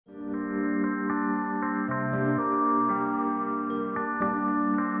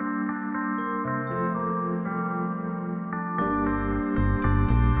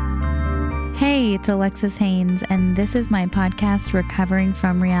Hey, it's Alexis Haynes, and this is my podcast, Recovering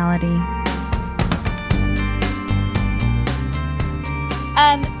from Reality.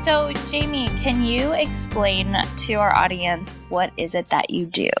 So Jamie, can you explain to our audience what is it that you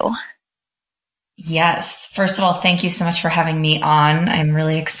do? Yes. First of all, thank you so much for having me on. I'm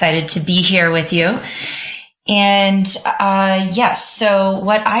really excited to be here with you. And yes, so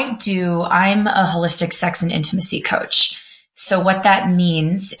what I do, I'm a holistic sex and intimacy coach. So what that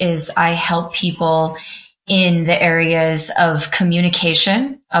means is I help people in the areas of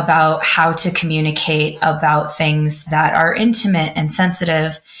communication, about how to communicate about things that are intimate and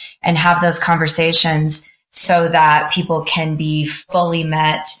sensitive, and have those conversations so that people can be fully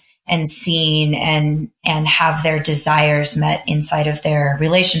met and seen and have their desires met inside of their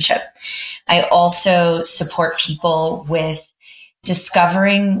relationship. I also support people with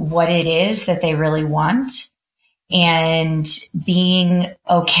discovering what it is that they really want and being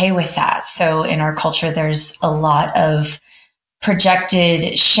okay with that. So in our culture, there's a lot of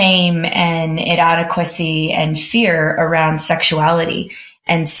projected shame and inadequacy and fear around sexuality.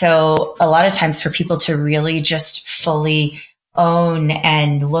 And so a lot of times for people to really just fully own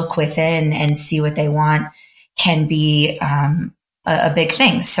and look within and see what they want can be a big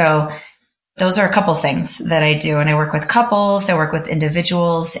thing. So those are a couple things that I do. And I work with couples, I work with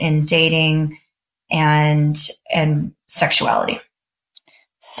individuals in dating and sexuality.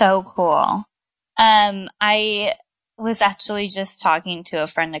 So cool. I was actually just talking to a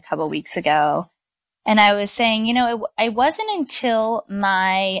friend a couple weeks ago, and I was saying, it wasn't until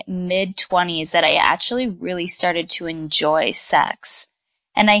my mid-20s that I actually really started to enjoy sex.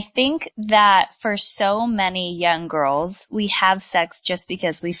 And I think that for so many young girls, we have sex just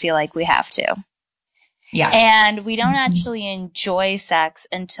because we feel like we have to. Yeah. And we don't actually enjoy sex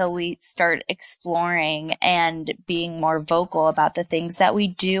until we start exploring and being more vocal about the things that we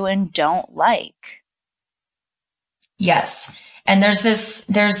do and don't like. Yes. And there's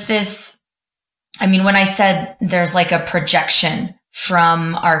this, I mean, when I said there's like a projection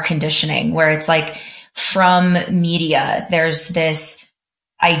from our conditioning where it's like from media, there's this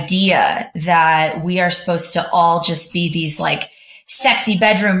idea that we are supposed to all just be these like sexy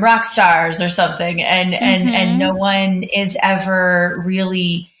bedroom rock stars or something. And no one is ever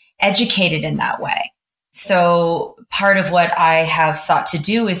really educated in that way. So part of what I have sought to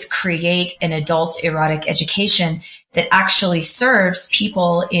do is create an adult erotic education that actually serves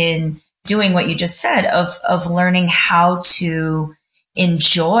people in doing what you just said of learning how to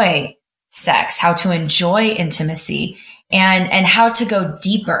enjoy sex, how to enjoy intimacy and how to go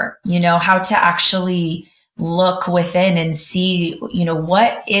deeper, how to actually look within and see,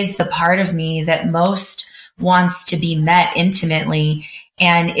 what is the part of me that most wants to be met intimately?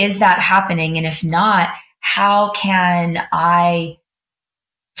 And is that happening? And if not, how can I,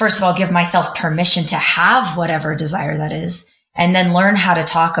 first of all, give myself permission to have whatever desire that is, and then learn how to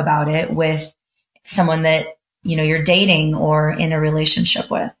talk about it with someone that, you're dating or in a relationship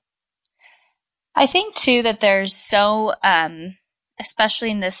with? I think too that there's so, especially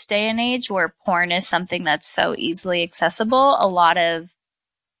in this day and age where porn is something that's so easily accessible, a lot of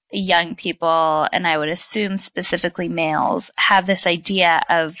young people, and I would assume specifically males, have this idea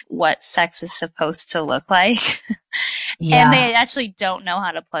of what sex is supposed to look like. Yeah. And they actually don't know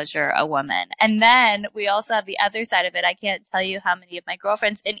how to pleasure a woman. And then we also have the other side of it. I can't tell you how many of my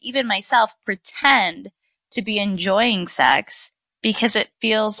girlfriends and even myself pretend to be enjoying sex because it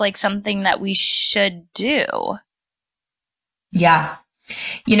feels like something that we should do. Yeah.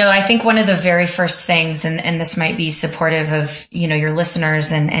 I think one of the very first things, and this might be supportive of, your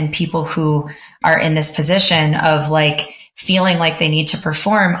listeners and people who are in this position of like feeling like they need to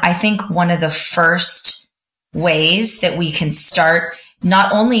perform. I think one of the first ways that we can start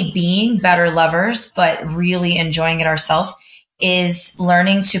not only being better lovers, but really enjoying it ourselves is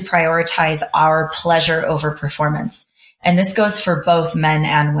learning to prioritize our pleasure over performance. And this goes for both men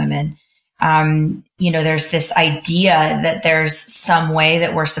and women. There's this idea that there's some way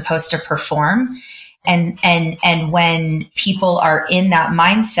that we're supposed to perform. And when people are in that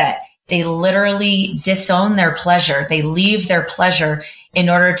mindset, they literally disown their pleasure. They leave their pleasure in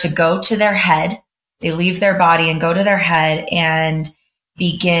order to go to their head. They leave their body and go to their head and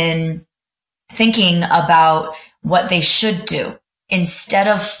begin thinking about what they should do instead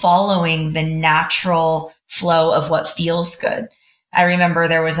of following the natural flow of what feels good. I remember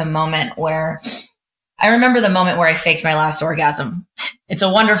there was a moment where I faked my last orgasm. It's a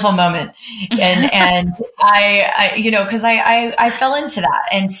wonderful moment. And cause I fell into that.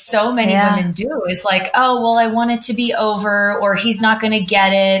 And so many women do. It's like, oh, well, I want it to be over, or he's not going to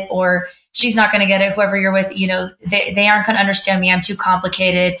get it, or she's not going to get it. Whoever you're with, they aren't going to understand me. I'm too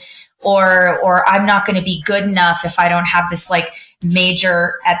complicated. or I'm not going to be good enough if I don't have this like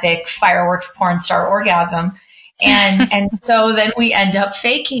major epic fireworks porn star orgasm. And so then we end up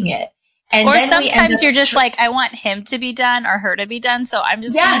faking it. And or then sometimes you're just like, I want him to be done or her to be done. So I'm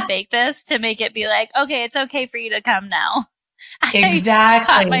just going to fake this to make it be like, okay, it's okay for you to come now.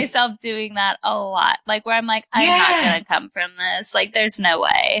 Exactly. I caught myself doing that a lot. Like where I'm like, I'm not going to come from this. Like there's no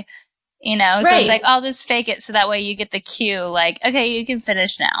way, you know? So it's like, I'll just fake it. So that way you get the cue like, okay, you can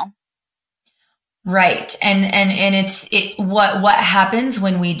finish now. Right. And what happens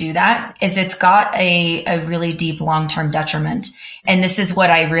when we do that is it's got a really deep long-term detriment. And this is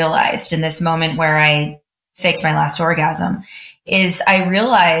what I realized in this moment where I faked my last orgasm is I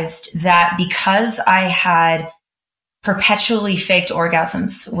realized that because I had perpetually faked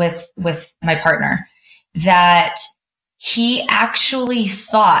orgasms with my partner, that he actually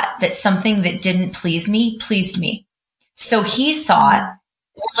thought that something that didn't please me pleased me. So he thought,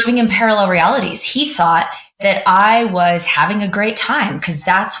 we're living in parallel realities. He thought that I was having a great time because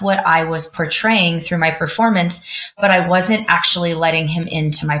that's what I was portraying through my performance, but I wasn't actually letting him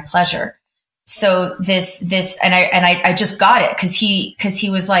into my pleasure. So I just got it because he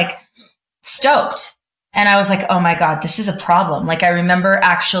was like stoked. And I was like, oh my God, this is a problem. Like I remember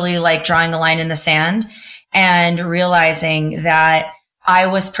actually like drawing a line in the sand and realizing that I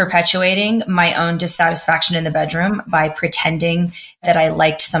was perpetuating my own dissatisfaction in the bedroom by pretending that I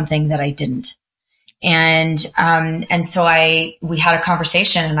liked something that I didn't. And so we had a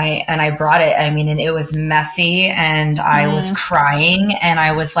conversation and I brought it. I mean, and it was messy and I was crying and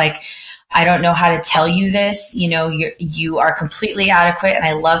I was like, I don't know how to tell you this. You know, you are completely adequate and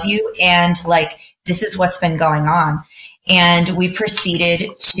I love you. And like, this is what's been going on. And we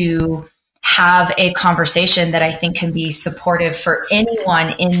proceeded to have a conversation that I think can be supportive for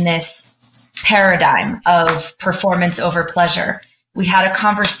anyone in this paradigm of performance over pleasure. We had a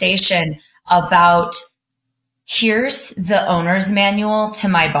conversation about here's the owner's manual to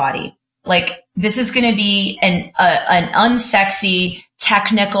my body. Like this is going to be an unsexy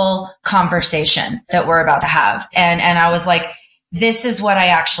technical conversation that we're about to have. And I was like, this is what I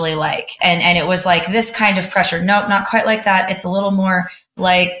actually like. And it was like this kind of pressure. Nope, not quite like that. It's a little more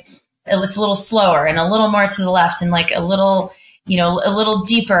like, it's a little slower and a little more to the left and like a little, you know, a little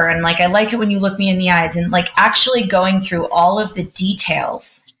deeper. And like, I like it when you look me in the eyes and like actually going through all of the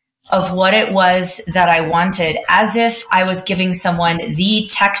details of what it was that I wanted as if I was giving someone the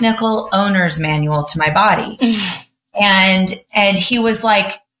technical owner's manual to my body. And he was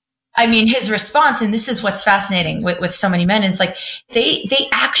like, I mean, his response, and this is what's fascinating with so many men is like, they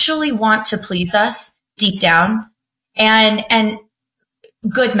actually want to please us deep down. And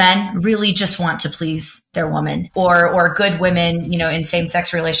good men really just want to please their woman or good women, you know, in same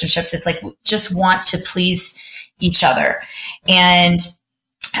sex relationships. It's like, just want to please each other. And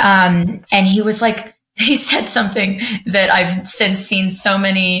he was like, he said something that I've since seen so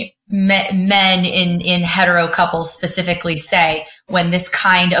many men in hetero couples specifically say when this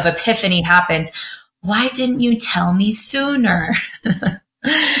kind of epiphany happens. Why didn't you tell me sooner? Oh,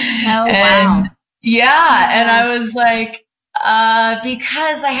 wow. Yeah. And I was like,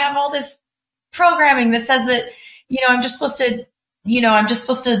 because I have all this programming that says that, you know, I'm just supposed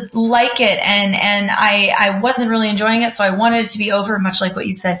to like it. And I wasn't really enjoying it. So I wanted it to be over, much like what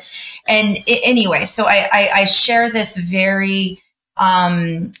you said. And anyway, so I share this very,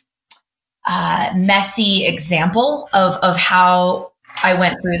 messy example of how I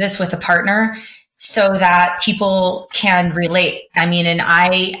went through this with a partner so that people can relate. I mean, and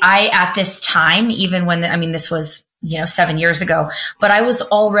I at this time, even when, this was, 7 years ago, but I was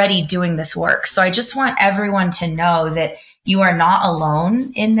already doing this work. So I just want everyone to know that you are not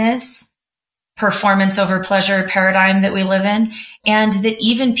alone in this performance over pleasure paradigm that we live in. And that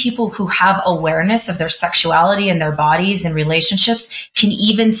even people who have awareness of their sexuality and their bodies and relationships can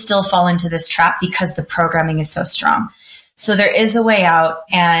even still fall into this trap because the programming is so strong. So there is a way out.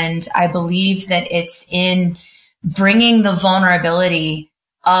 And I believe that it's in bringing the vulnerability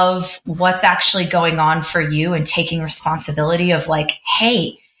of what's actually going on for you and taking responsibility of like,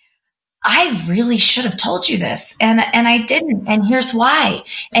 hey, I really should have told you this and I didn't. And here's why.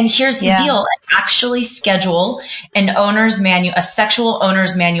 And here's the deal. Actually schedule a sexual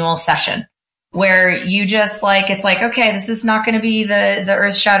owner's manual session where you just like, it's like, okay, this is not going to be the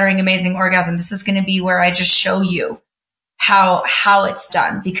earth shattering, amazing orgasm. This is going to be where I just show you how it's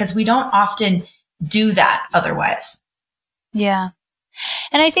done because we don't often do that otherwise. Yeah.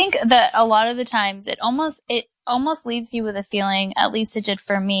 And I think that a lot of the times it almost leaves you with a feeling, at least it did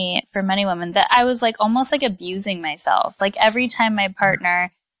for me, for many women, that I was like almost like abusing myself. Like every time my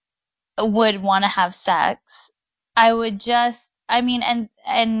partner would want to have sex, I would just,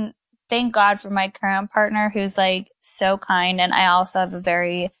 and thank God for my current partner who's like so kind. And I also have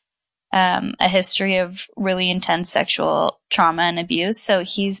a history of really intense sexual trauma and abuse. So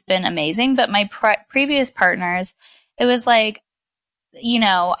he's been amazing. But my previous partners, it was like, you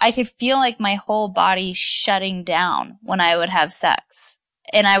know, I could feel like my whole body shutting down when I would have sex.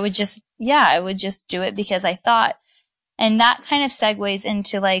 And I would just do it because I thought. And that kind of segues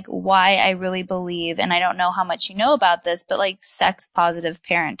into like why I really believe, and I don't know how much you know about this, but like sex positive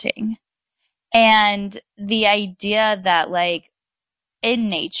parenting. And the idea that like in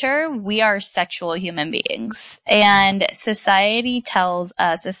nature, we are sexual human beings. And society tells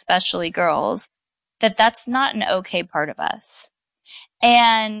us, especially girls, that that's not an okay part of us.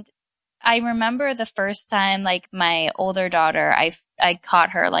 And I remember the first time, like my older daughter, I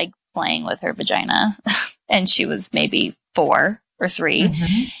caught her like playing with her vagina and she was maybe 4 or 3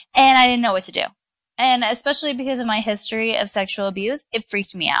 and I didn't know what to do. And especially because of my history of sexual abuse, it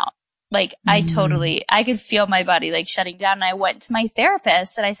freaked me out. Like I could feel my body like shutting down. And I went to my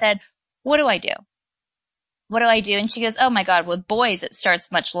therapist and I said, what do I do? What do I do? And she goes, oh my God, with boys, it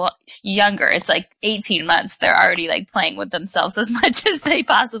starts much younger. It's like 18 months. They're already like playing with themselves as much as they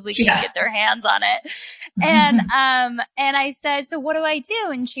possibly can get their hands on it. And I said, so what do I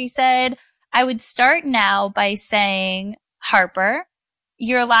do? And she said, I would start now by saying, Harper,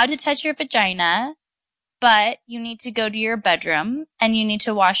 you're allowed to touch your vagina, but you need to go to your bedroom and you need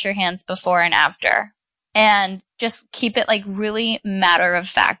to wash your hands before and after. And just keep it like really matter of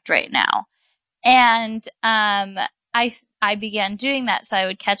fact right now. And I began doing that. So I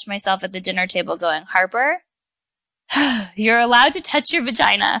would catch myself at the dinner table going, Harper, you're allowed to touch your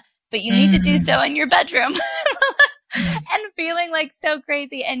vagina, but you need to do so in your bedroom. And feeling like so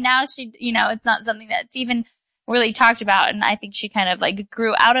crazy. And now she, you know, it's not something that's even really talked about. And I think she kind of like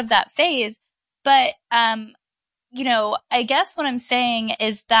grew out of that phase. But, you know, I guess what I'm saying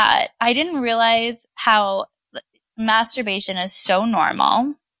is that I didn't realize how masturbation is so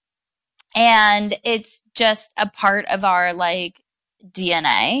normal. And it's just a part of our like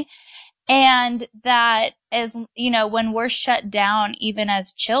DNA. And that as, you know, when we're shut down, even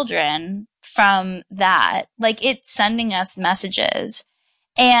as children from that, like it's sending us messages.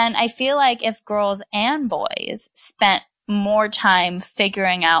 And I feel like if girls and boys spent more time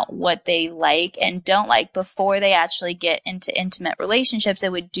figuring out what they like and don't like before they actually get into intimate relationships,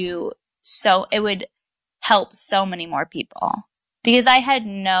 it would help so many more people. Because I had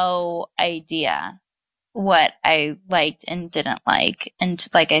no idea what I liked and didn't like. And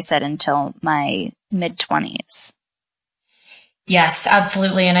like I said, until my mid-20s. Yes,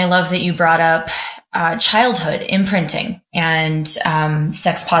 absolutely. And I love that you brought up childhood imprinting and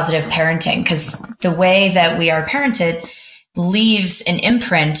sex positive parenting, because the way that we are parented leaves an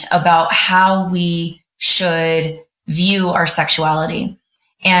imprint about how we should view our sexuality.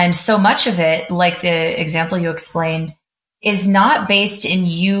 And so much of it, like the example you explained, is not based in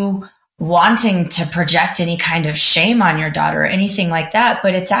you wanting to project any kind of shame on your daughter or anything like that,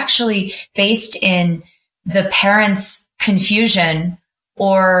 but it's actually based in the parents' confusion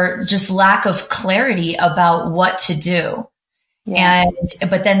or just lack of clarity about what to do. Yeah.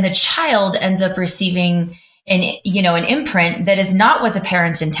 But then the child ends up receiving an imprint that is not what the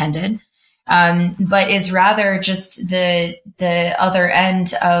parents intended, but is rather just the other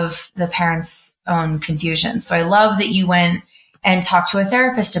end of the parents' own confusion. So I love that you went and talked to a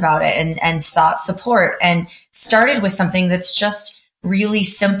therapist about it and sought support and started with something that's just really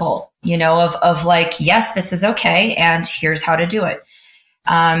simple, you know, of like, yes, this is okay. And here's how to do it.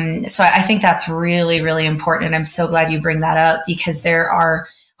 So I think that's really, really important. And I'm so glad you bring that up, because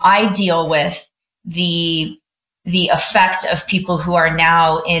I deal with the effect of people who are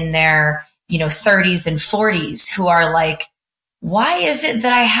now in their, 30s and 40s who are like, why is it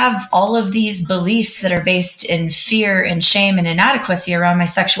that I have all of these beliefs that are based in fear and shame and inadequacy around my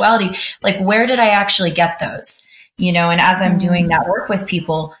sexuality? Like, where did I actually get those? And as I'm doing that work with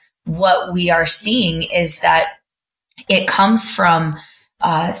people, what we are seeing is that it comes from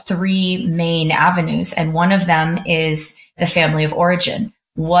 3 main avenues. And one of them is the family of origin.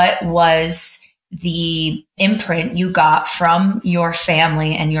 What was the imprint you got from your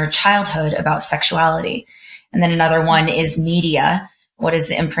family and your childhood about sexuality? And then another one is media. What is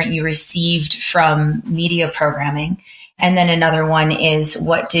the imprint you received from media programming? And then another one is,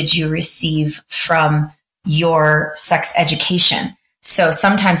 what did you receive from your sex education? So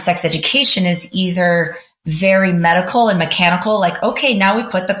sometimes sex education is either very medical and mechanical, like, okay, now we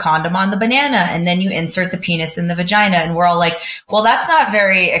put the condom on the banana and then you insert the penis in the vagina. And we're all like, well, that's not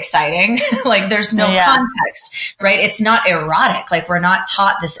very exciting. Like, there's no context, right? It's not erotic. Like, we're not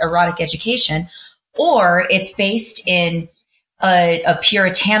taught this erotic education. Or it's based in a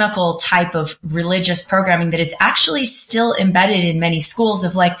puritanical type of religious programming that is actually still embedded in many schools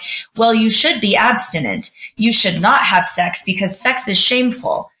of like, well, you should be abstinent. You should not have sex because sex is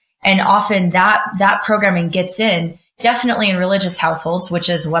shameful. And often that programming gets in, definitely in religious households, which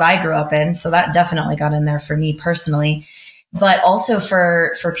is what I grew up in. So that definitely got in there for me personally, but also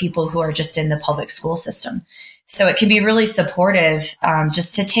for people who are just in the public school system. So it can be really supportive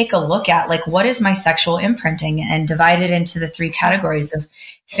just to take a look at, like, what is my sexual imprinting, and divide it into the 3 categories of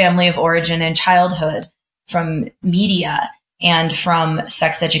family of origin and childhood, from media, and from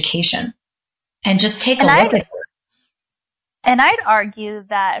sex education. And just take a look at it. And I'd argue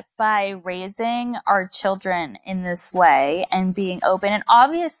that by raising our children in this way and being open, and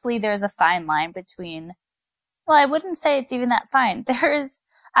obviously there's a fine line between, well, I wouldn't say it's even that fine.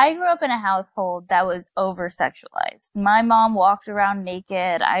 I grew up in a household that was over-sexualized. My mom walked around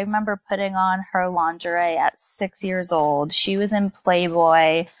naked. I remember putting on her lingerie at 6 years old. She was in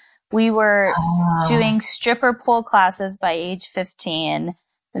Playboy. We were doing stripper pole classes by age 15.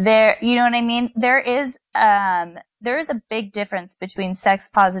 There, you know what I mean? There is a big difference between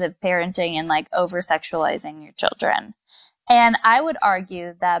sex-positive parenting and like over-sexualizing your children. And I would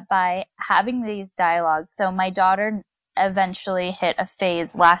argue that by having these dialogues, so my daughter eventually hit a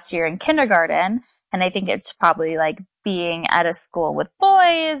phase last year in kindergarten, and I think it's probably like being at a school with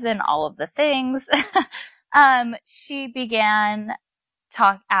boys and all of the things. She began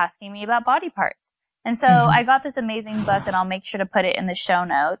asking me about body parts. And so I got this amazing book, and I'll make sure to put it in the show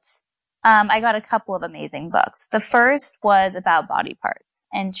notes. I got a couple of amazing books. The first was about body parts,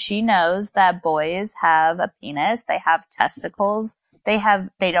 and she knows that boys have a penis, they have testicles, they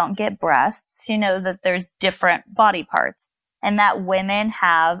don't get breasts. She knows that there's different body parts, and that women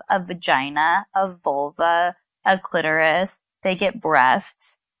have a vagina, a vulva, a clitoris, they get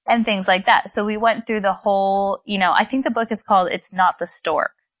breasts, and things like that. So we went through the whole, I think the book is called It's Not the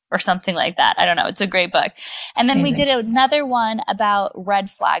Stork or something like that. I don't know. It's a great book. And then we did another one about red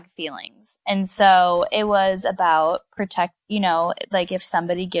flag feelings. And so it was about like if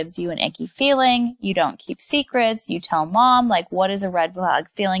somebody gives you an icky feeling, you don't keep secrets, you tell mom, like, what is a red flag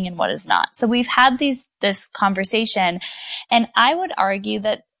feeling and what is not. So we've had this conversation, and I would argue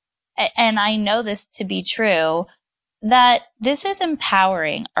that, and I know this to be true, that this is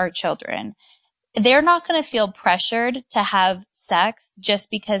empowering our children. They're not going to feel pressured to have sex just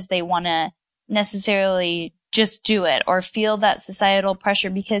because they want to necessarily just do it or feel that societal pressure,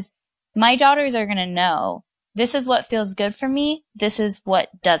 because my daughters are going to know, this is what feels good for me. This is what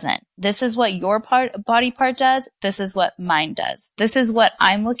doesn't. This is what your body part does. This is what mine does. This is what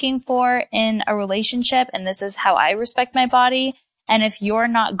I'm looking for in a relationship, and this is how I respect my body. And if you're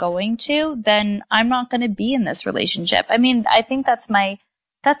not going to, then I'm not going to be in this relationship. I mean, I think that's my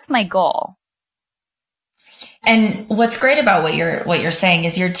goal. And what's great about what you're saying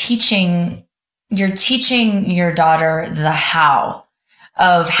is you're teaching your daughter the how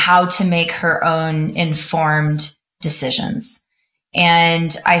of how to make her own informed decisions.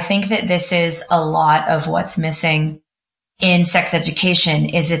 And I think that this is a lot of what's missing in sex education.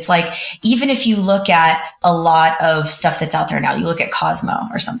 Is it's like, even if you look at a lot of stuff that's out there now, you look at Cosmo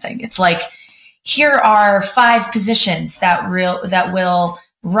or something, it's like, here are 5 positions that will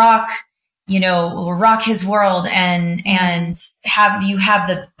rock his world and have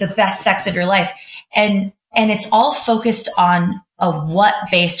the best sex of your life. And it's all focused on a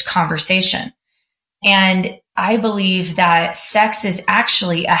what-based conversation. And I believe that sex is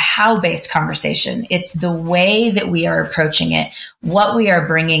actually a how-based conversation. It's the way that we are approaching it, what we are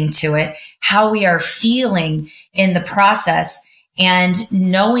bringing to it, how we are feeling in the process, and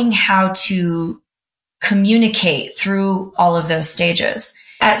knowing how to communicate through all of those stages.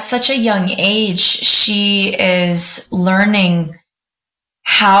 At such a young age, she is learning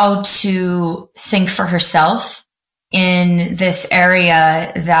how to think for herself in this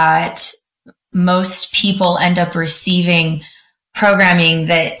area that most people end up receiving programming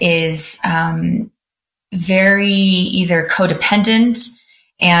that is very either codependent,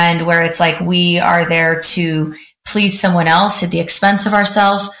 and where it's like we are there to please someone else at the expense of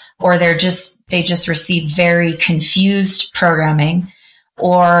ourselves, or they just receive very confused programming,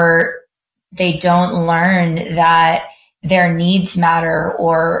 or they don't learn that their needs matter,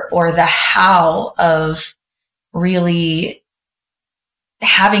 or the how of really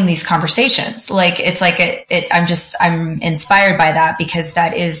having these conversations. Like, it's like I'm inspired by that, because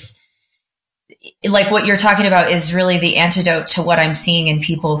that is like what you're talking about is really the antidote to what I'm seeing in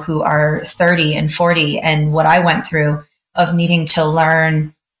people who are 30 and 40, and what I went through of needing to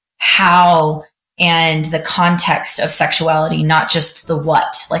learn how and the context of sexuality, not just the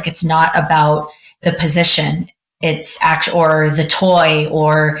what. Like, it's not about the position. or the toy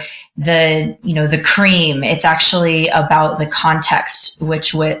or the cream. It's actually about the context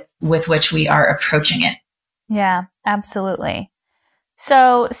with which we are approaching it. Yeah, absolutely.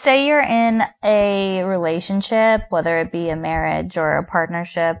 So say you're in a relationship, whether it be a marriage or a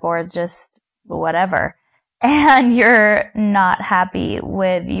partnership or just whatever, and you're not happy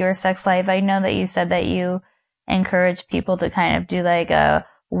with your sex life. I know that you said that you encourage people to kind of do like a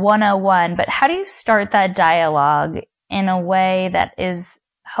 101, but how do you start that dialogue in a way that is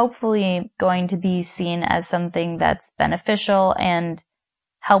hopefully going to be seen as something that's beneficial and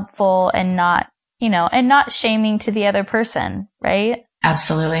helpful and not, and not shaming to the other person, right?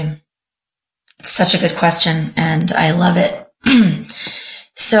 Absolutely. Such a good question, and I love it.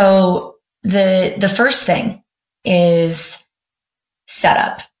 So the first thing is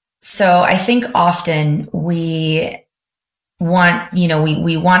setup. So I think often we want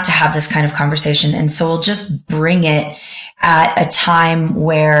to have this kind of conversation. And so we'll just bring it at a time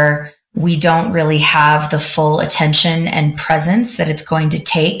where we don't really have the full attention and presence that it's going to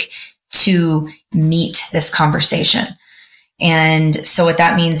take to meet this conversation. And so what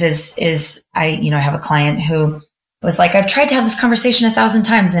that means is I have a client who was like, I've tried to have this conversation 1,000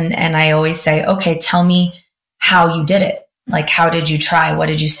 times. And I always say, okay, tell me how you did it. Like, how did you try? What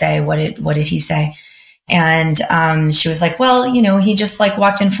did you say? What did he say? And, she was like, well, he just like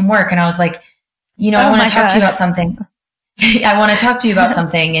walked in from work. And I was like, I want to talk to you about something. I want to talk to you about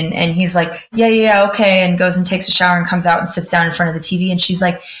something. And he's like, yeah. Okay. And goes and takes a shower and comes out and sits down in front of the TV. And she's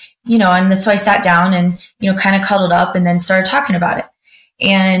like, and so I sat down and, kind of cuddled up and then started talking about it.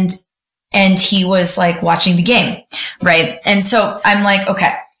 And he was like watching the game. Right. And so I'm like,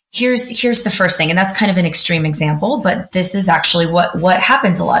 okay, here's the first thing. And that's kind of an extreme example, but this is actually what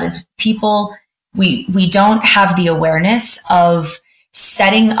happens a lot is people, we don't have the awareness of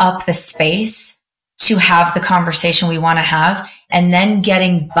setting up the space to have the conversation we want to have and then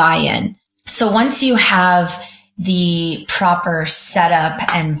getting buy-in. So once you have the proper setup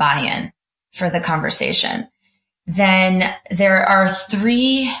and buy-in for the conversation, then there are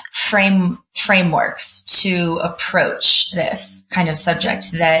 3 frameworks to approach this kind of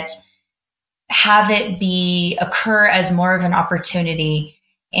subject that have it occur as more of an opportunity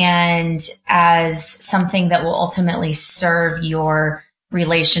and as something that will ultimately serve your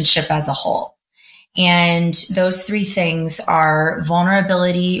relationship as a whole. And those 3 things are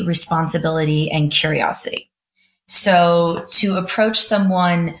vulnerability, responsibility, and curiosity. So to approach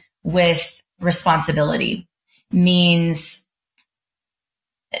someone with responsibility means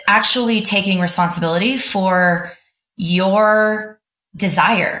actually taking responsibility for your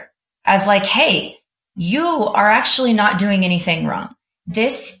desire as like, hey, you are actually not doing anything wrong.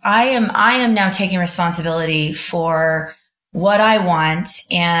 I am now taking responsibility for what I want,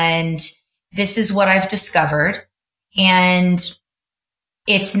 and this is what I've discovered. And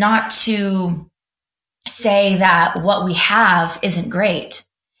it's not to say that what we have isn't great.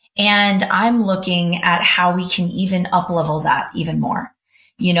 And I'm looking at how we can even up-level that even more,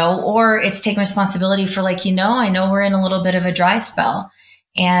 or it's taking responsibility for like, I know we're in a little bit of a dry spell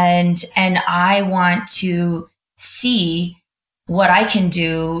and I want to see what I can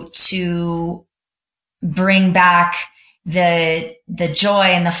do to bring back the joy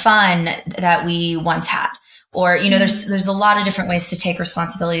and the fun that we once had. Or, there's a lot of different ways to take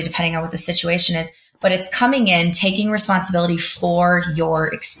responsibility depending on what the situation is, but it's coming in, taking responsibility for your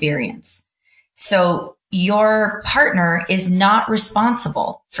experience. So your partner is not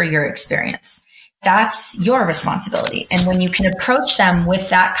responsible for your experience. That's your responsibility. And when you can approach them with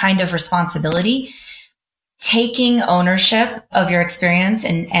that kind of responsibility, taking ownership of your experience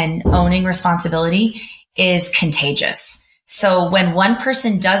and owning responsibility is contagious. So when one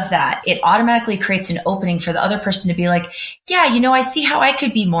person does that, it automatically creates an opening for the other person to be like, yeah, I see how I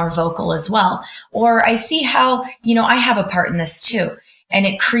could be more vocal as well. Or I see how, I have a part in this too. And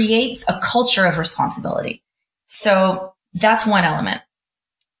it creates a culture of responsibility. So that's one element.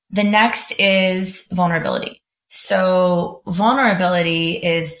 The next is vulnerability. So vulnerability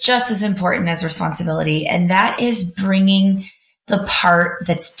is just as important as responsibility. And that is bringing the part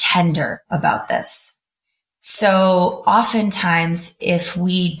that's tender about this. So oftentimes, if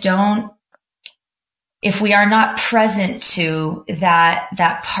we are not present to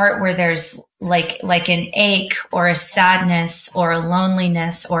that part where there's like an ache or a sadness or a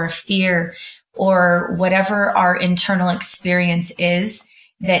loneliness or a fear or whatever our internal experience is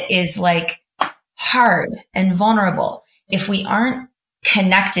that is like hard and vulnerable, if we aren't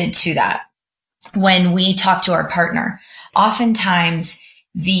connected to that when we talk to our partner, oftentimes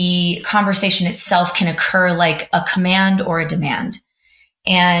the conversation itself can occur like a command or a demand.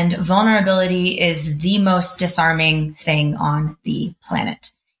 And vulnerability is the most disarming thing on the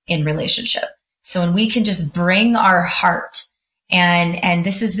planet in relationship. So when we can just bring our heart, and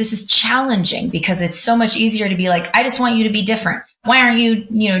this is challenging because it's so much easier to be like, I just want you to be different. Why aren't you,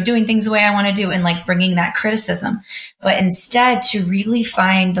 doing things the way I want to do? And like bringing that criticism, but instead to really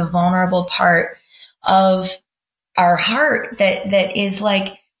find the vulnerable part of our heart that is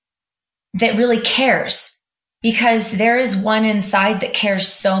like, that really cares, because there is one inside that cares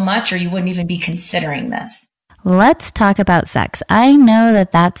so much, or you wouldn't even be considering this. Let's talk about sex. I know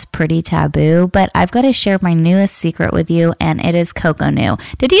that that's pretty taboo, but I've got to share my newest secret with you, and it is Cocoa-New.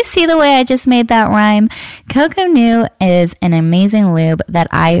 Did you see the way I just made that rhyme? Cocoa-New is an amazing lube that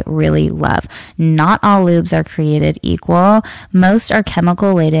I really love. Not all lubes are created equal. Most are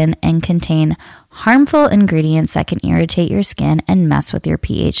chemical laden and contain harmful ingredients that can irritate your skin and mess with your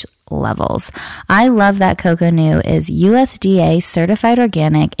pH levels. I love that Cocoa-New is USDA certified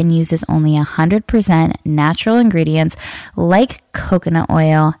organic and uses only 100% natural ingredients like coconut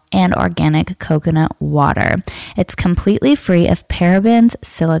oil and organic coconut water. It's completely free of parabens,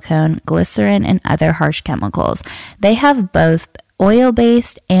 silicone, glycerin, and other harsh chemicals. They have both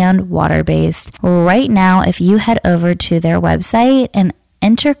oil-based and water-based. Right now, if you head over to their website and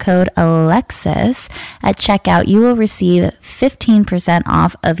enter code Alexis at checkout, you will receive 15%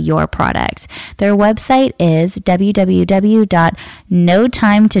 off of your product. Their website is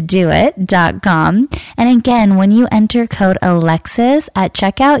www.notimetodoit.com. And again, when you enter code Alexis at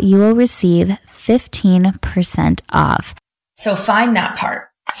checkout, you will receive 15% off. So find that part.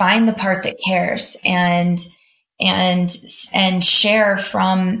 Find the part that cares and share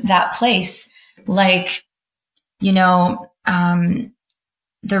from that place. Like,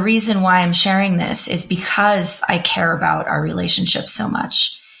 the reason why I'm sharing this is because I care about our relationship so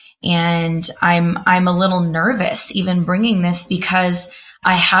much. And I'm a little nervous even bringing this, because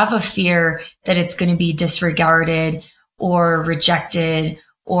I have a fear that it's going to be disregarded or rejected,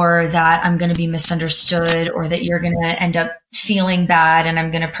 or that I'm going to be misunderstood, or that you're going to end up feeling bad and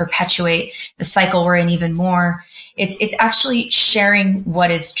I'm going to perpetuate the cycle we're in even more. It's actually sharing what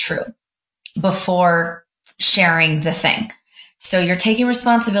is true before sharing the thing. So you're taking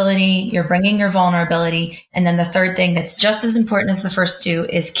responsibility, you're bringing your vulnerability. And then the third thing that's just as important as the first two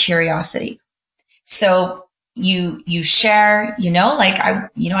is curiosity. So you share,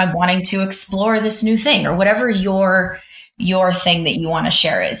 I'm wanting to explore this new thing, or whatever your thing that you want to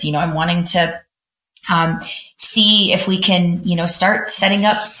share is. I'm wanting to see if we can, start setting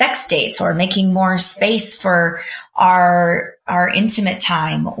up sex dates, or making more space for our intimate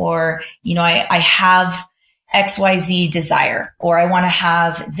time, or, I have XYZ desire, or I want to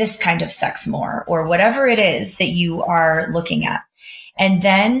have this kind of sex more, or whatever it is that you are looking at. And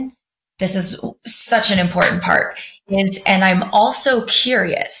then this is such an important part and I'm also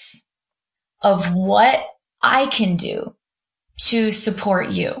curious of what I can do to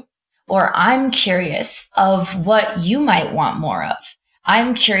support you, or I'm curious of what you might want more of.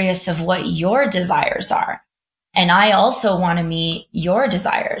 I'm curious of what your desires are. And I also want to meet your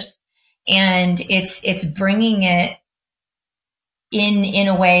desires. And it's bringing it in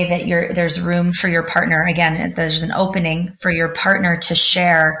a way that there's room for your partner. Again, there's an opening for your partner to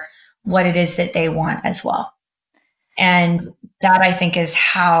share what it is that they want as well. And that, I think, is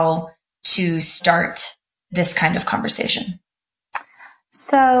how to start this kind of conversation.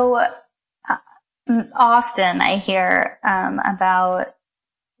 So often I hear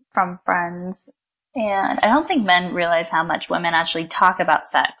from friends, and I don't think men realize how much women actually talk about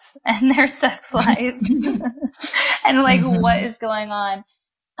sex and their sex lives and what is going on.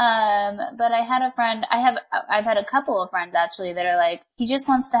 But I had a friend, I've had a couple of friends actually that are like, he just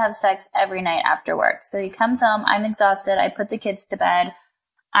wants to have sex every night after work. So he comes home, I'm exhausted, I put the kids to bed,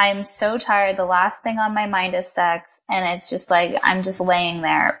 I'm so tired, the last thing on my mind is sex, and it's just like, I'm just laying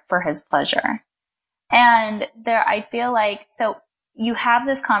there for his pleasure. And I feel like, so you have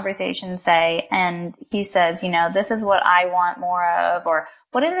this conversation, say, and he says, this is what I want more of, or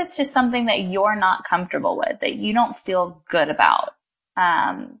what if it's just something that you're not comfortable with, that you don't feel good about?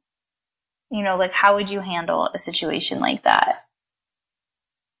 How would you handle a situation like that?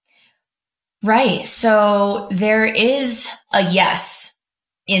 Right. So there is a yes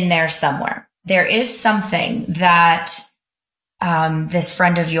in there somewhere. There is something that this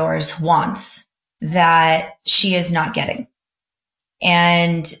friend of yours wants that she is not getting.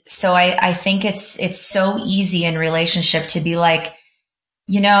 And so I think it's so easy in relationship to be like,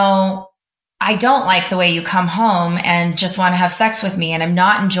 I don't like the way you come home and just want to have sex with me, and I'm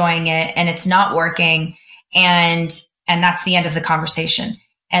not enjoying it, and it's not working. And that's the end of the conversation.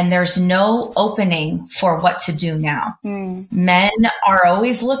 and there's no opening for what to do now. Men are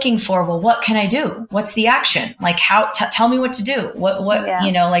always looking for, well, what can I do? What's the action? Like tell me what to do.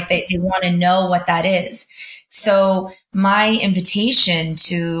 Like they want to know what that is. So my invitation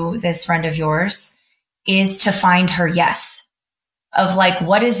to this friend of yours is to find her yes of like,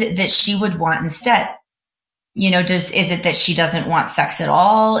 what is it that she would want instead? Is it that she doesn't want sex at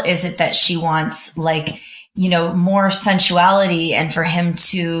all? Is it that she wants like, more sensuality and for him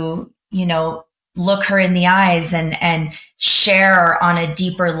to, look her in the eyes and share on a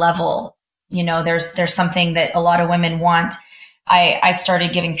deeper level? There's something that a lot of women want. I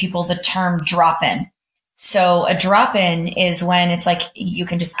started giving people the term drop-in. So a drop-in is when it's like, you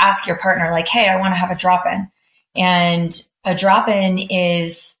can just ask your partner like, hey, I want to have a drop-in. And a drop-in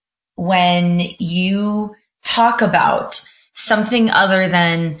is when you talk about something other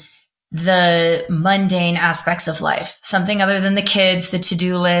than the mundane aspects of life, something other than the kids, the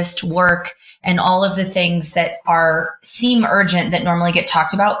to-do list, work, and all of the things that seem urgent that normally get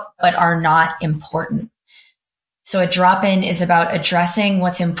talked about, but are not important. So a drop-in is about addressing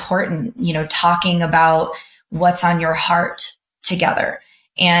what's important, talking about what's on your heart together.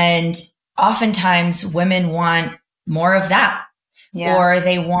 And oftentimes women want more of that. Yeah. Or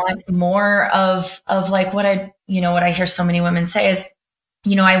they want more of like what I hear so many women say is,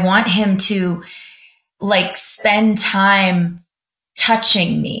 I want him to like spend time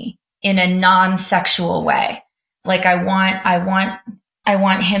touching me in a non-sexual way. Like I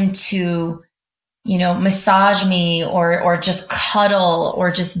want him to, massage me or just cuddle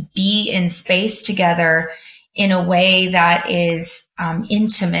or just be in space together in a way that is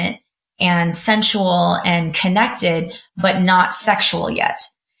intimate and sensual and connected, but not sexual yet.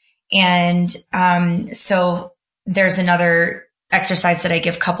 And so there's another exercise that I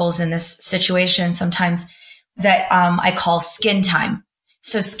give couples in this situation sometimes that I call skin time.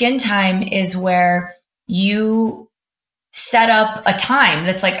 So skin time is where you set up a time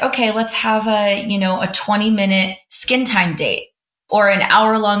that's like, okay, let's have a 20-minute skin time date or an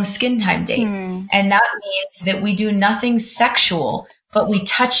hour-long skin time date. And that means that we do nothing sexual, but we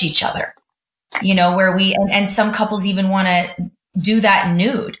touch each other, where and some couples even want to do that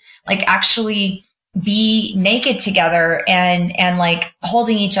nude, like actually be naked together and like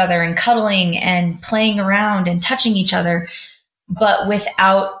holding each other and cuddling and playing around and touching each other, but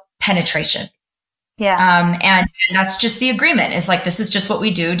without penetration. Yeah. And that's just the agreement. It's like, this is just what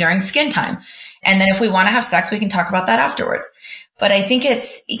we do during skin time. And then if we want to have sex, we can talk about that afterwards. But I think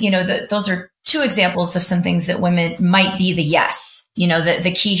it's, those are two examples of some things that women might be the yes.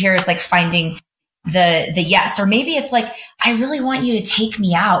 The key here is like finding the yes, or maybe it's like, I really want you to take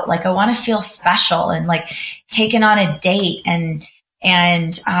me out. Like I want to feel special and like taken on a date and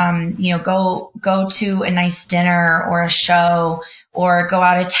go to a nice dinner or a show or go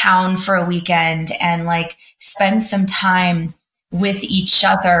out of town for a weekend and like spend some time with each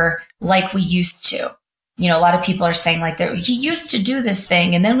other like we used to. A lot of people are saying like he used to do this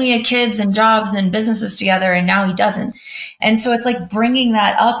thing and then we had kids and jobs and businesses together and now he doesn't. And so it's like bringing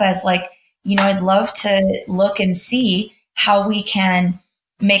that up as like, I'd love to look and see how we can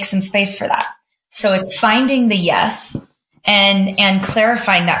make some space for that. So it's finding the yes and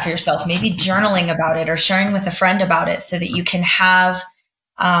clarifying that for yourself, maybe journaling about it or sharing with a friend about it so that you can have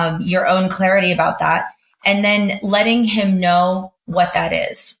your own clarity about that, and then letting him know what that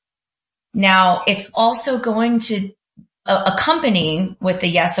is. Now, it's also going to accompanying with the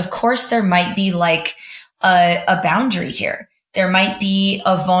yes. Of course, there might be like a boundary here. There might be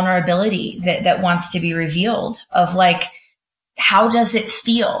a vulnerability that wants to be revealed of like, how does it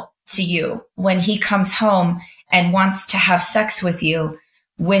feel to you when he comes home and wants to have sex with you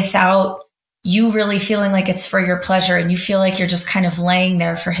without you really feeling like it's for your pleasure and you feel like you're just kind of laying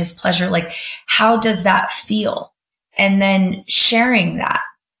there for his pleasure? Like, how does that feel? And then sharing that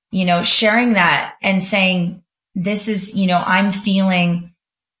and saying, this is, I'm feeling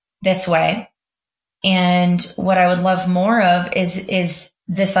this way. And what I would love more of is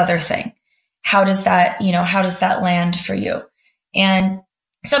this other thing. How does that land for you? And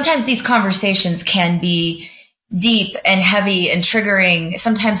sometimes these conversations can be deep and heavy and triggering.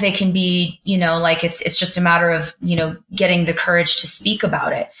 Sometimes they can be, like it's just a matter of, getting the courage to speak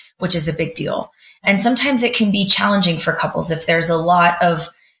about it, which is a big deal. And sometimes it can be challenging for couples if there's a lot of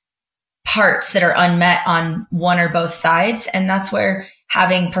parts that are unmet on one or both sides. And that's where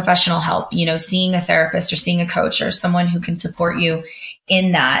having professional help, seeing a therapist or seeing a coach or someone who can support you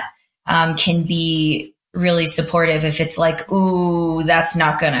in that, can be really supportive if it's like, ooh, that's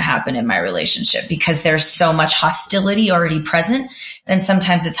not going to happen in my relationship because there's so much hostility already present. Then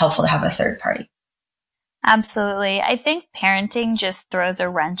sometimes it's helpful to have a third party. Absolutely. I think parenting just throws a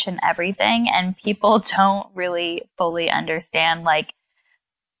wrench in everything, and people don't really fully understand, like,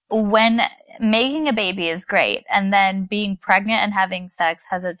 when making a baby is great, and then being pregnant and having sex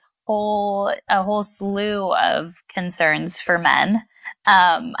has a whole slew of concerns for men.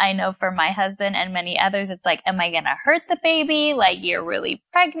 I know for my husband and many others, it's like, am I going to hurt the baby? Like, you're really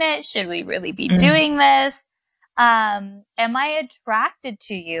pregnant. Should we really be doing this? Am I attracted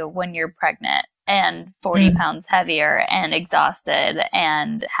to you when you're pregnant and 40 pounds heavier and exhausted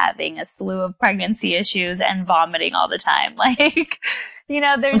and having a slew of pregnancy issues and vomiting all the time? Like,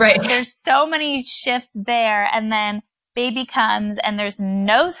 there's so many shifts there. And then baby comes and there's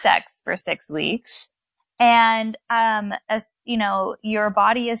no sex for 6 weeks. And, your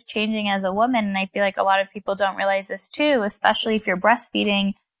body is changing as a woman. And I feel like a lot of people don't realize this too, especially if you're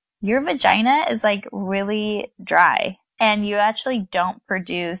breastfeeding. Your vagina is like really dry, and you actually don't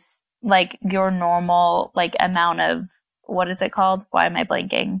produce like your normal like amount of, what is it called? Why am I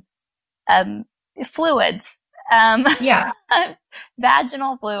blanking? Fluids.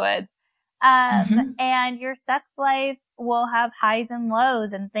 Vaginal fluids. And your sex life will have highs and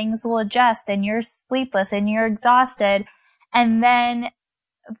lows, and things will adjust, and you're sleepless and you're exhausted. And then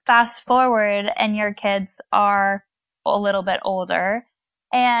fast forward and your kids are a little bit older.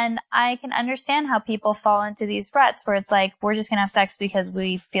 And I can understand how people fall into these ruts where it's like, we're just going to have sex because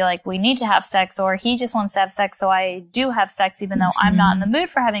we feel like we need to have sex, or he just wants to have sex, so I do have sex even though I'm not in the mood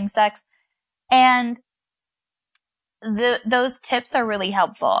for having sex. And those tips are really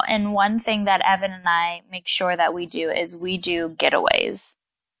helpful. And one thing that Evan and I make sure that we do is we do getaways.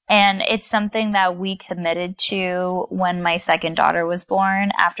 And it's something that we committed to when my second daughter was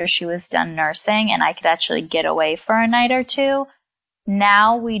born, after she was done nursing and I could actually get away for a night or two.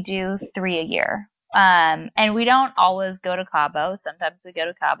 Now we do 3 a year. And we don't always go to Cabo. Sometimes we go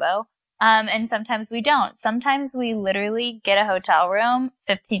to Cabo. And sometimes we don't. Sometimes we literally get a hotel room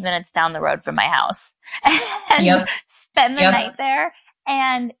 15 minutes down the road from my house and spend the night there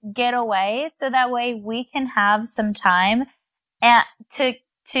and get away. So that way we can have some time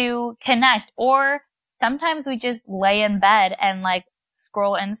to connect. Or sometimes we just lay in bed and like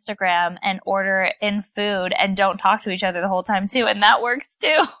scroll Instagram and order in food and don't talk to each other the whole time too. And that works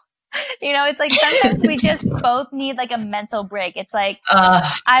too. It's like sometimes we just both need like a mental break. It's like,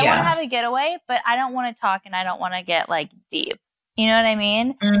 I want to have a getaway, but I don't want to talk and I don't want to get like deep. You know what I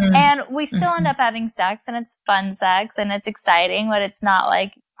mean? And we still end up having sex, and it's fun sex and it's exciting, but it's not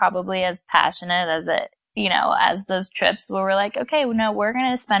like probably as passionate as as those trips where we're like, okay, no, we're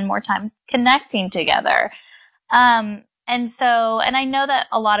going to spend more time connecting together. And I know that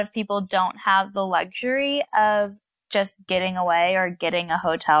a lot of people don't have the luxury of just getting away or getting a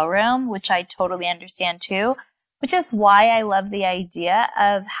hotel room, which I totally understand too, which is why I love the idea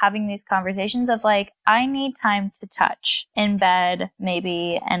of having these conversations of like, I need time to touch in bed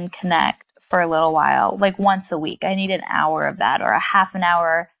maybe and connect for a little while, like once a week. I need an hour of that, or a half an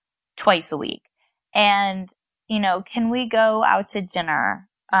hour twice a week. And, can we go out to dinner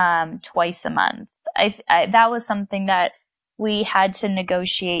twice a month? That was something that we had to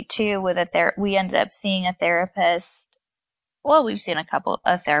negotiate too with we ended up seeing a therapist. Well, we've seen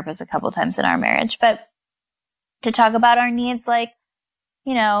a therapist a couple times in our marriage, but to talk about our needs, like,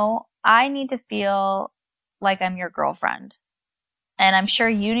 I need to feel like I'm your girlfriend, and I'm sure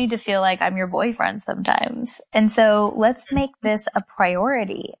you need to feel like I'm your boyfriend sometimes. And so let's make this a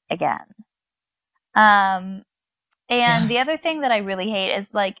priority again. The other thing that I really hate is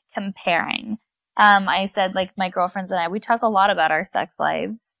like comparing. I said, like, my girlfriends and I, we talk a lot about our sex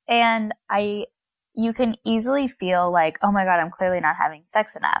lives, and you can easily feel like, oh my God, I'm clearly not having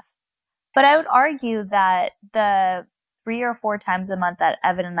sex enough. But I would argue that the 3 or 4 times a month that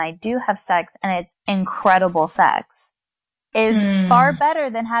Evan and I do have sex, and it's incredible sex, is far better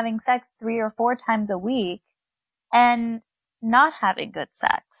than having sex 3 or 4 times a week and not having good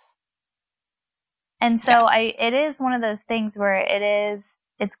sex. And so it is one of those things where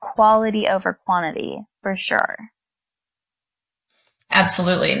it's quality over quantity for sure.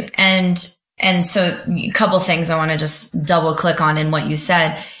 Absolutely. And so a couple things I want to just double click on in what you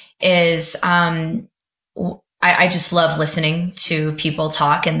said is, I just love listening to people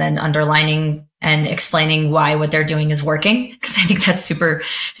talk and then underlining and explaining why what they're doing is working, because I think that's super,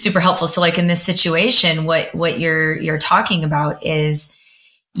 super helpful. So like in this situation, what you're talking about is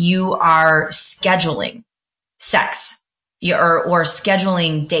you are scheduling sex or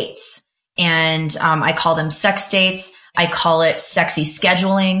scheduling dates. And I call them sex dates. I call it sexy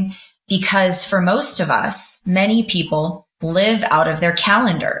scheduling, because for most of us, many people live out of their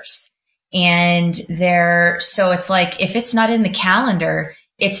calendars. And so it's like, if it's not in the calendar,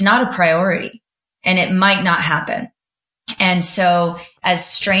 it's not a priority. and it might not happen. And so, as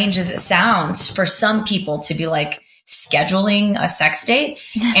strange as it sounds for some people to be like scheduling a sex date,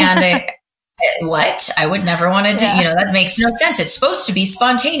 and what? I would never want to do, that makes no sense. It's supposed to be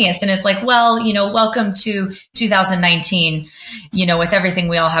spontaneous. And it's like, well, welcome to 2019, with everything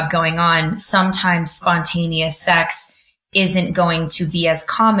we all have going on. Sometimes spontaneous sex isn't going to be as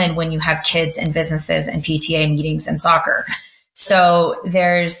common when you have kids and businesses and PTA meetings and soccer. So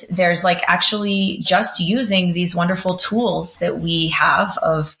there's like actually just using these wonderful tools that we have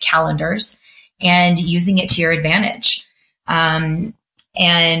of calendars and using it to your advantage. And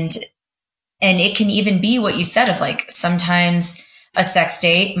it can even be what you said of like, sometimes a sex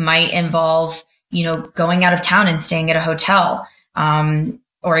date might involve, going out of town and staying at a hotel.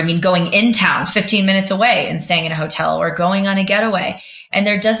 Going in town 15 minutes away and staying in a hotel, or going on a getaway. And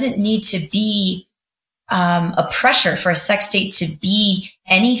there doesn't need to be a pressure for a sex date to be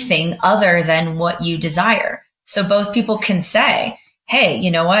anything other than what you desire. So both people can say, hey, you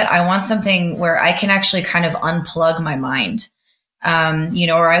know what? I want something where I can actually kind of unplug my mind. Or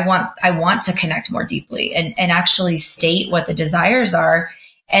I want to connect more deeply, and actually state what the desires are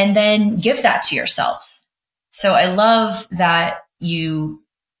and then give that to yourselves. So I love that you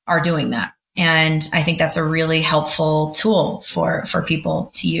are doing that. And I think that's a really helpful tool for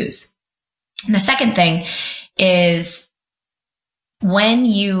people to use. And the second thing is, when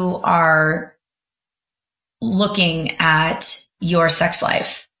you are looking at your sex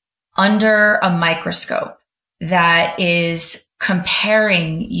life under a microscope that is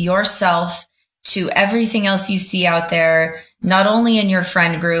comparing yourself to everything else you see out there, not only in your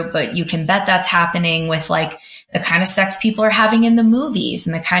friend group, but you can bet that's happening with like the kind of sex people are having in the movies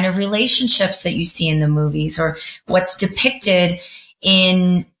and the kind of relationships that you see in the movies, or what's depicted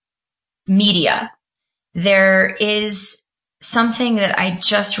in media. There is something that I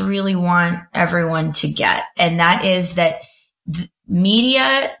just really want everyone to get. And that is that the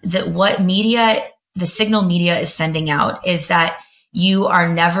signal media is sending out is that you are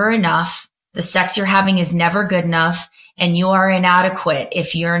never enough. The sex you're having is never good enough, and you are inadequate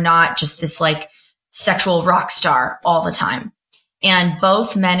if you're not just this like sexual rock star all the time. And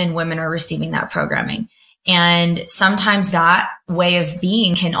both men and women are receiving that programming. And sometimes that way of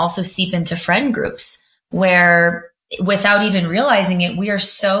being can also seep into friend groups where, without even realizing it, we are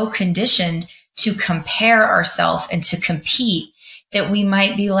so conditioned to compare ourselves and to compete that we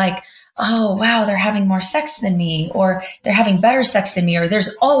might be like, oh, wow, they're having more sex than me, or they're having better sex than me, or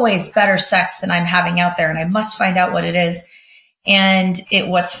there's always better sex than I'm having out there, and I must find out what it is. And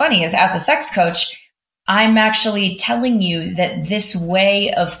what's funny is, as a sex coach, I'm actually telling you that this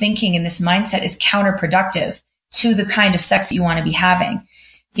way of thinking and this mindset is counterproductive to the kind of sex that you want to be having,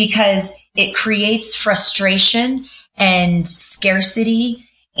 because it creates frustration and scarcity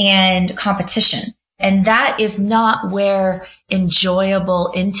and competition. And that is not where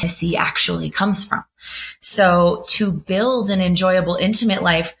enjoyable intimacy actually comes from. So to build an enjoyable, intimate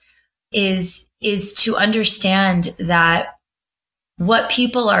life is to understand that what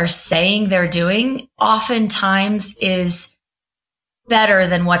people are saying they're doing oftentimes is better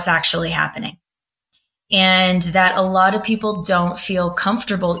than what's actually happening. And that a lot of people don't feel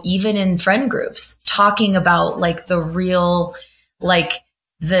comfortable, even in friend groups, talking about like the real, like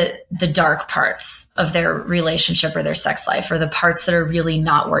the dark parts of their relationship or their sex life, or the parts that are really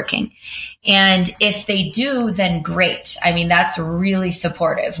not working. And if they do, then great. I mean, that's really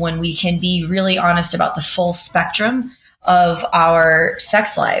supportive when we can be really honest about the full spectrum of our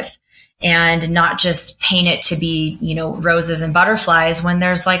sex life and not just paint it to be, roses and butterflies when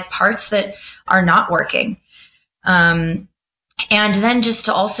there's like parts that are not working. And then just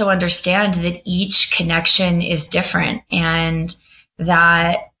to also understand that each connection is different, and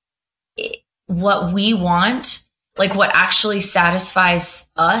that what we want, like what actually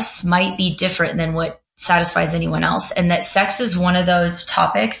satisfies us, might be different than what satisfies anyone else. And that sex is one of those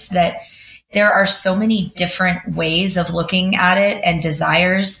topics that there are so many different ways of looking at it, and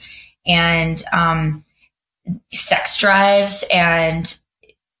desires, and sex drives, and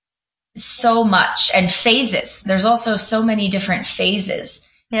so much, and phases. There's also so many different phases.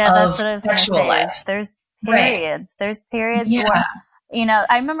 Yeah, that's what I was going to say. Life. There's periods. Right. There's periods where,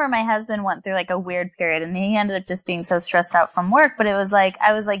 I remember my husband went through like a weird period, and he ended up just being so stressed out from work. But it was like,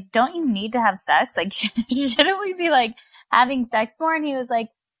 I was like, don't you need to have sex? Like, shouldn't we be like having sex more? And he was like,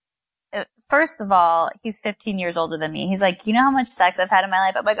 first of all, he's 15 years older than me. He's like, you know how much sex I've had in my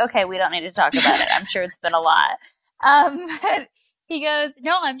life? I'm like, okay, we don't need to talk about it. I'm sure it's been a lot. But he goes,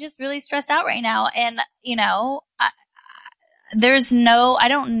 no, I'm just really stressed out right now. And, I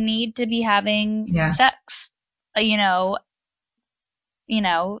don't need to be having sex,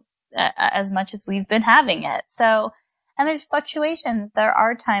 as much as we've been having it. So, and there's fluctuations. There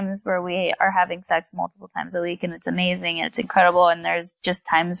are times where we are having sex multiple times a week and it's amazing and it's incredible. And there's just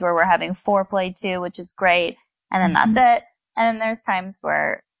times where we're having foreplay too, which is great. And then that's it. And then there's times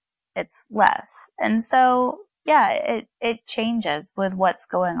where it's less. And so, yeah, it changes with what's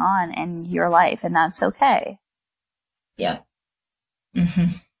going on in your life, and that's okay. Yeah.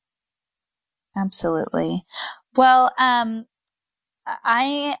 Mm-hmm. Absolutely. Well, I'm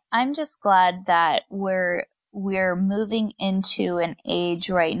just glad that we're moving into an age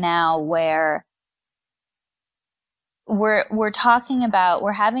right now where we're talking about,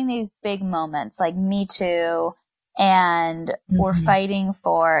 we're having these big moments like Me Too, and we're fighting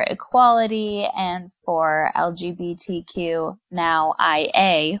for equality and for LGBTQ now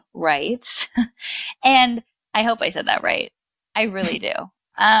IA rights. And I hope I said that right. I really do.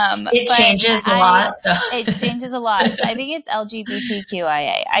 It changes a lot. So. It changes a lot. I think it's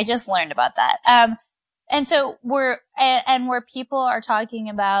LGBTQIA. I just learned about that. And so where people are talking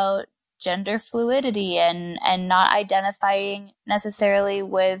about gender fluidity and not identifying necessarily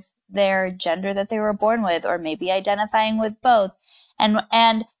with their gender that they were born with, or maybe identifying with both.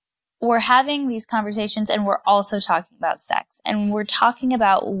 And we're having these conversations, and we're also talking about sex, and we're talking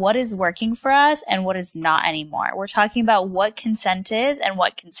about what is working for us and what is not anymore. We're talking about what consent is and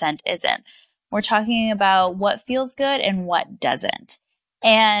what consent isn't. We're talking about what feels good and what doesn't.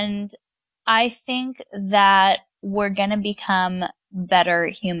 And I think that we're going to become better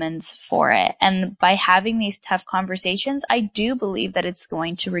humans for it. And by having these tough conversations, I do believe that it's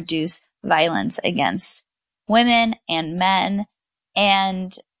going to reduce violence against women and men.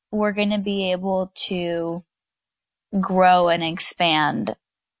 And we're going to be able to grow and expand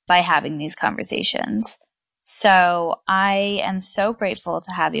by having these conversations. So I am so grateful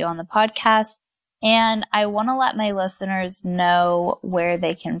to have you on the podcast. And I want to let my listeners know where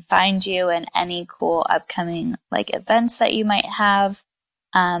they can find you and any cool upcoming events that you might have,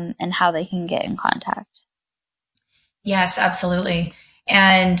 and how they can get in contact. Yes, absolutely.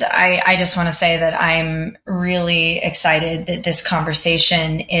 And I just want to say that I'm really excited that this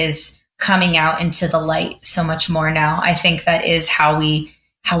conversation is coming out into the light so much more now. I think that is how we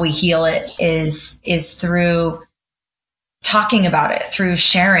heal it is through talking about it, through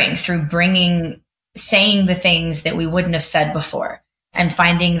sharing, through saying the things that we wouldn't have said before and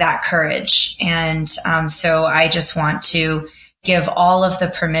finding that courage. And so I just want to give all of the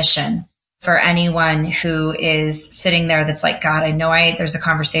permission for anyone who is sitting there that's like, God, I know there's a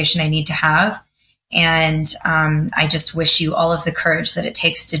conversation I need to have. And I just wish you all of the courage that it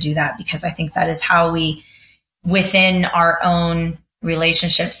takes to do that, because I think that is how we, within our own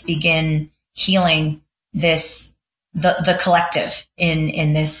relationships, begin healing the collective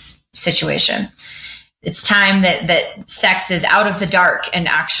in this situation. It's time that sex is out of the dark and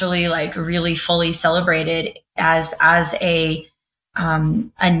actually really fully celebrated as a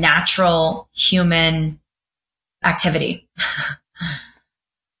natural human activity.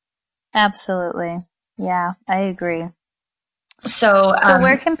 Absolutely. Yeah, I agree. So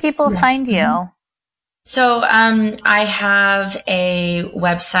where can people find you? So I have a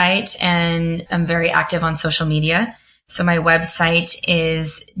website, and I'm very active on social media. So my website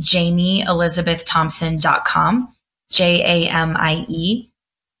is JamieElizabethThompson.com,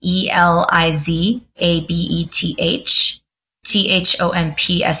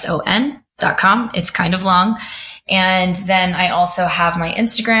 JamieElizabethThompson.com. It's kind of long. And then I also have my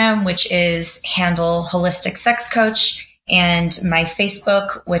Instagram, which is handle Holistic Sex Coach, and my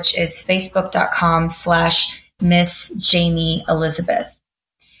Facebook, which is facebook.com/Miss Jamie Elizabeth.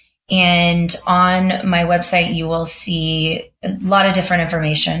 And on my website, you will see a lot of different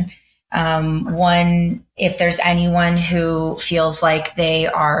information. One, if there's anyone who feels like they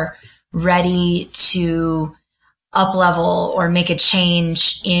are ready to up-level or make a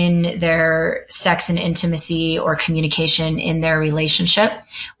change in their sex and intimacy or communication in their relationship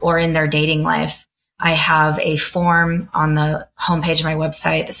or in their dating life, I have a form on the homepage of my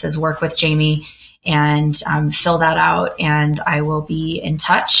website that says Work with Jamie, and fill that out, and I will be in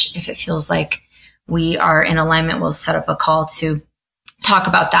touch. If it feels like we are in alignment, we'll set up a call to talk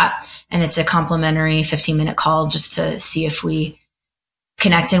about that. And it's a complimentary 15-minute call just to see if we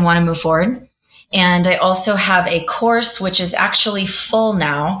connect and want to move forward. And I also have a course, which is actually full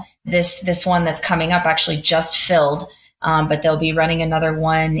now. This one that's coming up actually just filled, but they'll be running another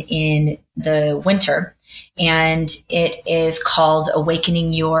one in the winter. And it is called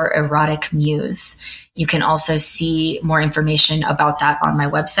Awakening Your Erotic Muse. You can also see more information about that on my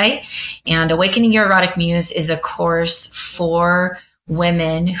website. And Awakening Your Erotic Muse is a course for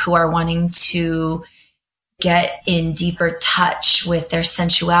women who are wanting to get in deeper touch with their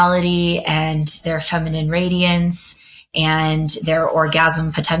sensuality and their feminine radiance and their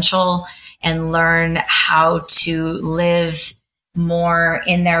orgasm potential, and learn how to live more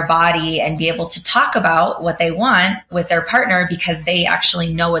in their body and be able to talk about what they want with their partner because they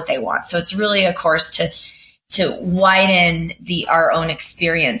actually know what they want. So it's really a course to widen our own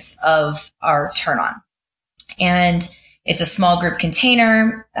experience of our turn on. And it's a small group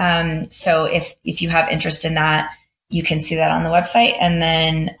container. So if you have interest in that, you can see that on the website, and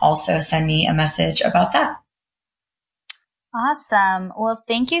then also send me a message about that. Awesome. Well,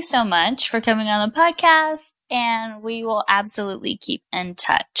 thank you so much for coming on the podcast, and we will absolutely keep in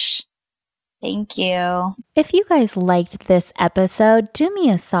touch. Thank you. If you guys liked this episode, do me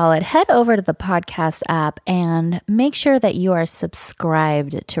a solid. Head over to the podcast app and make sure that you are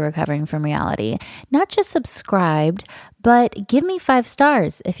subscribed to Recovering from Reality. Not just subscribed, but give me 5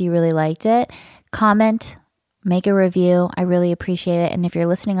 stars if you really liked it. Comment, make a review. I really appreciate it. And if you're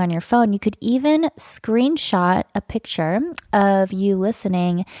listening on your phone, you could even screenshot a picture of you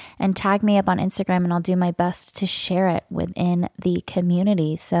listening and tag me up on Instagram, and I'll do my best to share it within the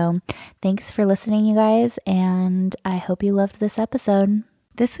community. So thanks for listening, you guys, and I hope you loved this episode.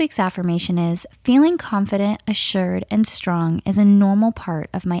 This week's affirmation is, feeling confident, assured, and strong is a normal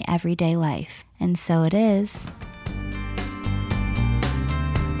part of my everyday life. And so it is.